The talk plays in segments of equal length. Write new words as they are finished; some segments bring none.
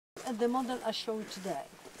at the model I showed today.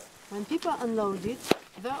 When people unloaded,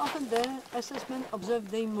 very often the assessment observed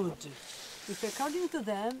their mood. If according to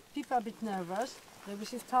them, people are a bit nervous, they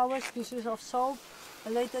receive towels, pieces of soap,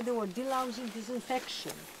 and later they were delousing,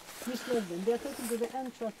 disinfection. Misled them. They are taken to the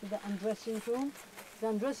entrance to the undressing room. The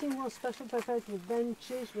undressing room was specially prepared with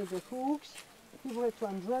benches, with the hooks. People had to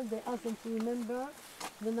undress, they asked them to remember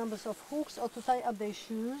the numbers of hooks or to tie up their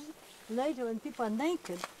shoes. Later, when people are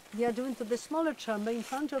naked, they are driven to the smaller chamber in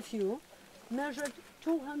front of you, measured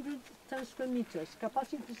 210 square meters,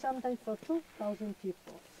 capacity sometimes for 2,000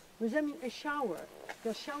 people. Resembling a shower.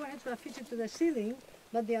 The shower heads were fitted to the ceiling,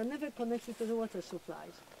 but they are never connected to the water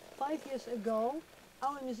supplies. 5 years ago,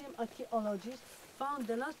 our museum archaeologists found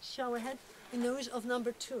the last shower head in the ruins of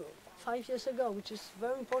number 2, 5 years ago, which is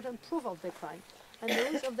very important proof of the crime, and the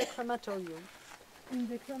ruins of the crematorium. In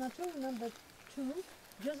the crematorium number 2,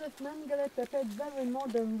 Joseph Mengele prepared very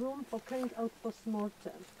modern room for carrying out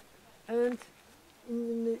post-mortem. And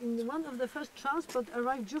in one of the first transport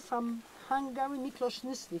arrived Jew from Hungary, Miklos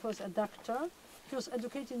Nysli, who was a doctor. He was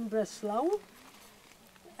educated in Breslau,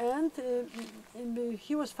 and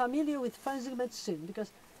he was familiar with forensic medicine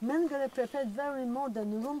because Mengele prepared very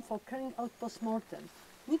modern room for carrying out post-mortem.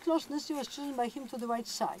 Miklos Nysli was chosen by him to the right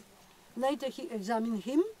side. Later he examined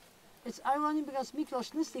him. It's ironic because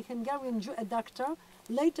Miklos Nysli, Hungarian Jew, a doctor,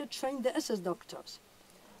 later trained the SS doctors.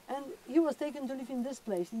 And he was taken to live in this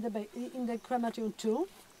place, in the crematorium too.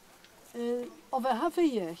 Over half a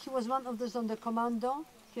year, he was one of the Sonderkommando.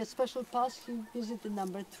 He had special pass. He visited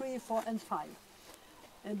number 3, 4, and 5.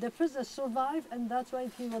 The prisoners survived, and that's why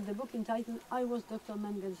he wrote the book entitled "I Was Dr.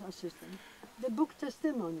 Mengele's Assistant." The book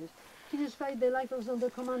testimonies. He described the life of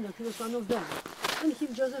Sonderkommando. He was one of them. And he,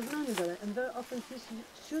 Joseph Mengele, and very often his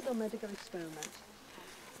pseudo-medical experiments.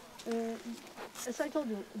 As I told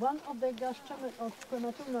you, one of the gas chamber of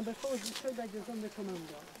crematorium number 4 is destroyed by the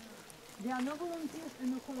Sonderkommando. There are no volunteers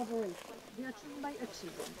and no collaboration. They are chosen by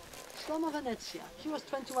accident. Shlomo Venezia, he was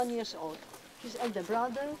 21 years old. His elder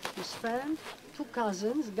brother, his friend, 2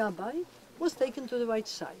 cousins, Gabay, was taken to the right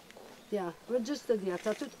side. They are registered, they are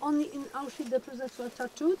tattooed. Only in Auschwitz the prisoners were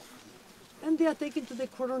tattooed, and they are taken to the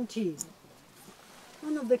quarantine.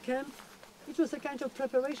 One of the camp, it was a kind of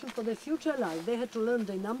preparation for their future life. They had to learn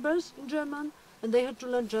their numbers in German, and they had to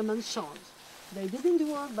learn German songs. They didn't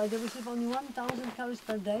work, but they received only 1,000 calories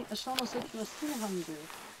per day. As Shlomo said, he was still hungry,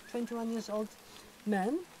 21 years old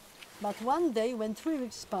man. But one day, when 3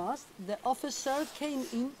 weeks passed, the officer came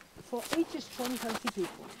in for 80 strong, healthy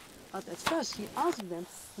people. But at first, he asked them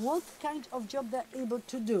what kind of job they're able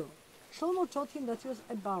to do. Shlomo told him that he was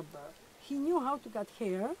a barber. He knew how to cut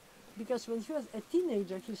hair, because when he was a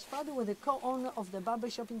teenager, his father was the co-owner of the barber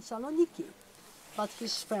shop in Saloniki. But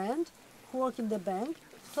his friend, who worked in the bank,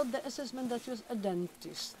 told the assessment that he was a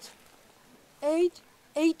dentist.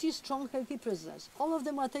 80 strong, healthy prisoners. All of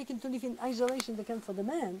them were taken to live in isolation in the camp for the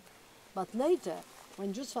men. But later,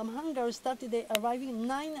 when Jews from Hungary started their arriving,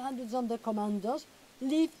 900 Sonderkommandos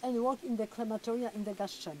lived and worked in the crematoria in the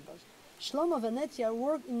gas chambers. Shlomo Venezia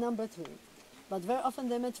worked in number 3, but very often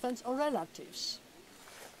they met friends or relatives.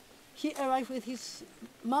 He arrived with his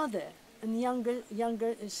mother and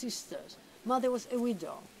younger sisters. Mother was a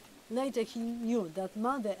widow. Later he knew that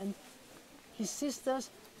mother and his sisters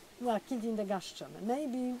were killed in the gas chamber.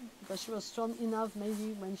 Maybe because she was strong enough,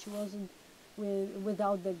 maybe when she wasn't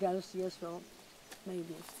without the girls, yes, well,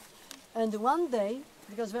 maybe. And one day,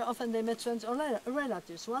 because very often they met friends or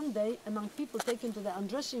relatives, one day among people taken to the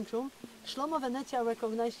undressing room, Shlomo Venezia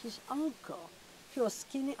recognized his uncle. He was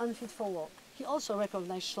skinny, unfit for work. He also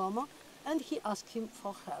recognized Shlomo, and he asked him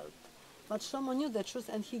for help. But Shlomo knew the truth,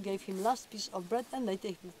 and he gave him last piece of bread, and later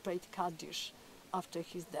he prayed Kaddish after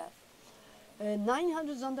his death.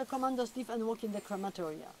 900 Sonderkommandos live and work in the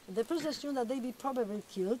crematoria. The prisoners knew that they'd be probably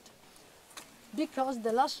killed, because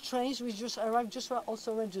the last trains which just arrived just were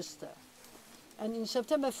also registered. And in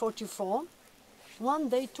September 44, one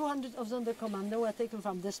day 200 of Sonderkommando were taken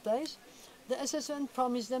from this place. The assessment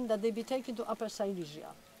promised them that they'd be taken to Upper Silesia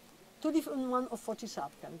to live in one of 40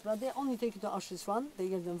 subcamps, but they only taken to Auschwitz I. They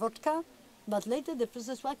gave them vodka, but later the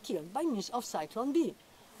prisoners were killed by means of Cyclone B.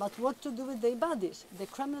 But what to do with their bodies? The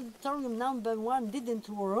crematorium number 1 didn't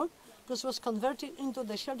work because it was converted into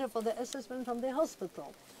the shelter for the assessment from the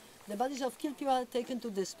hospital. The bodies of killed people were taken to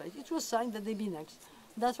this place. It was signed that they'd be next.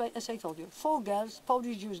 That's why, as I told you, 4 girls,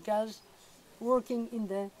 Polish Jewish girls, working in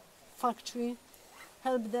the factory,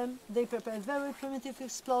 helped them. They prepared very primitive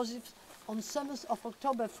explosives. On 7th of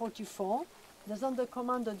October 44, the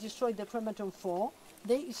Sonderkommando destroyed the crematorium 4.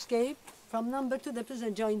 They escaped. From number 2, the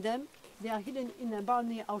prisoner joined them. They are hidden in a barn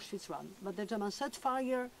near Auschwitz I. But the Germans set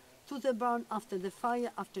fire to the barn. After the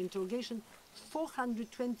fire, after interrogation,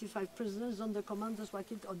 425 prisoners, Sonderkommandos were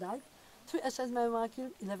killed or died, 3 SS men were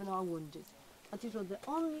killed, 11 were wounded. But it was the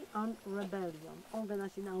only armed rebellion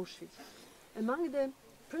organized in Auschwitz. Among the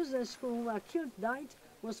prisoners who were killed, died,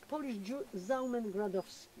 was Polish Jew Zaumen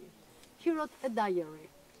Gradowski. He wrote a diary.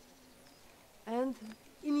 And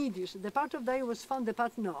in Yiddish, the part of diary was found, the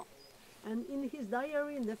part no. And in his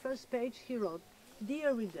diary, in the first page, he wrote,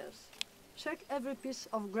 "Dear readers, check every piece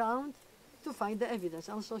of ground to find the evidence."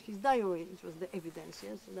 Also his diary, it was the evidence,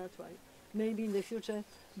 yes, so that's why. Maybe in the future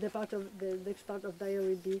the next part of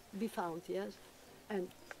diary be found, yes. And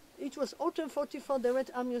it was autumn 44, the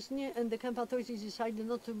Red Army was near and the camp authorities decided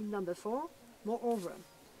not to be number 4. Moreover,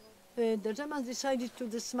 the Germans decided to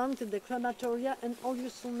dismantle the crematoria and all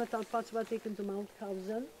useful metal parts were taken to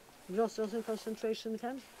Mauthausen, Gross-Rosen concentration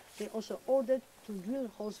camps. They also ordered to drill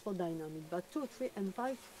holes for dynamite, but 2, 3 and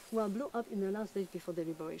 5 were blew up in the last days before the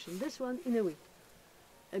liberation. This one in a week.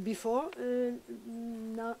 Before,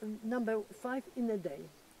 number 5 in a day.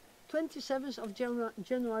 27th of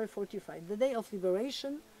January 45, the day of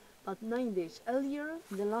liberation, but 9 days earlier,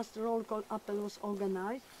 the last roll call appel was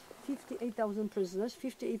organized. 58,000 prisoners,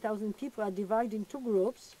 58,000 people are divided in 2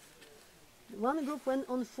 groups. One group went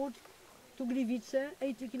on foot to Gliwice,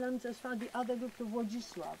 80 kilometers far, the other group to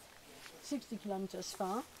Włodzisław, 60 kilometers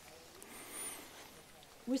far.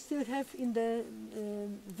 We still have in the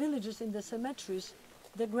villages, in the cemeteries,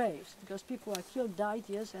 the graves, because people are killed, died,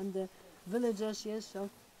 yes, and the villagers, yes, so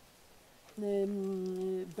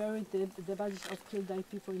buried the bodies of killed, died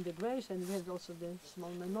people in the graves, and we have also the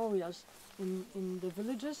small memorials in the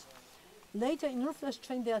villages. Later, in ruthless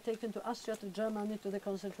train, they are taken to Austria, to Germany, to the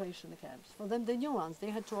concentration camps. For them, the new ones, they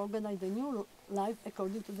had to organize the new life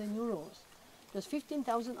according to the new rules. Because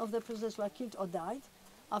 15,000 of the prisoners were killed or died.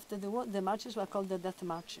 After the war, the marches were called the death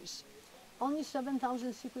marches. Only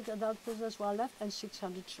 7,000 secret adult prisoners were left and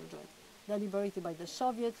 600 children. They are liberated by the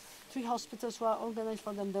Soviets. 3 hospitals were organized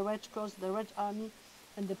for them, the Red Cross, the Red Army,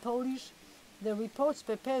 and the Polish. The reports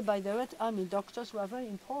prepared by the Red Army doctors were very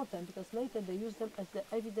important because later they used them as the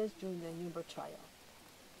evidence during the Nuremberg trial.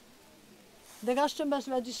 The gas chambers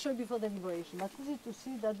were destroyed before the liberation, but easy to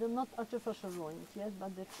see that they're not artificial ruins, yes,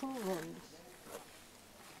 but the true ruins,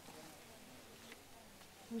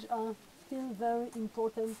 which are still very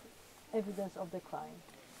important evidence of the crime.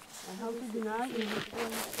 And how to deny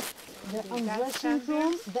the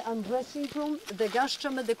undressing room, the gas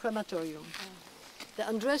chamber, the crematorium. The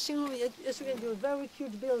undressing room, as you can do, a very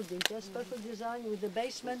huge building, yes, special design with the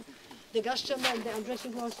basement, the gas chamber and the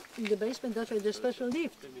undressing room was in the basement. That's why the special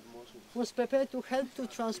lift was prepared to help to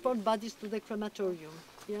transport bodies to the crematorium,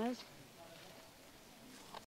 yes.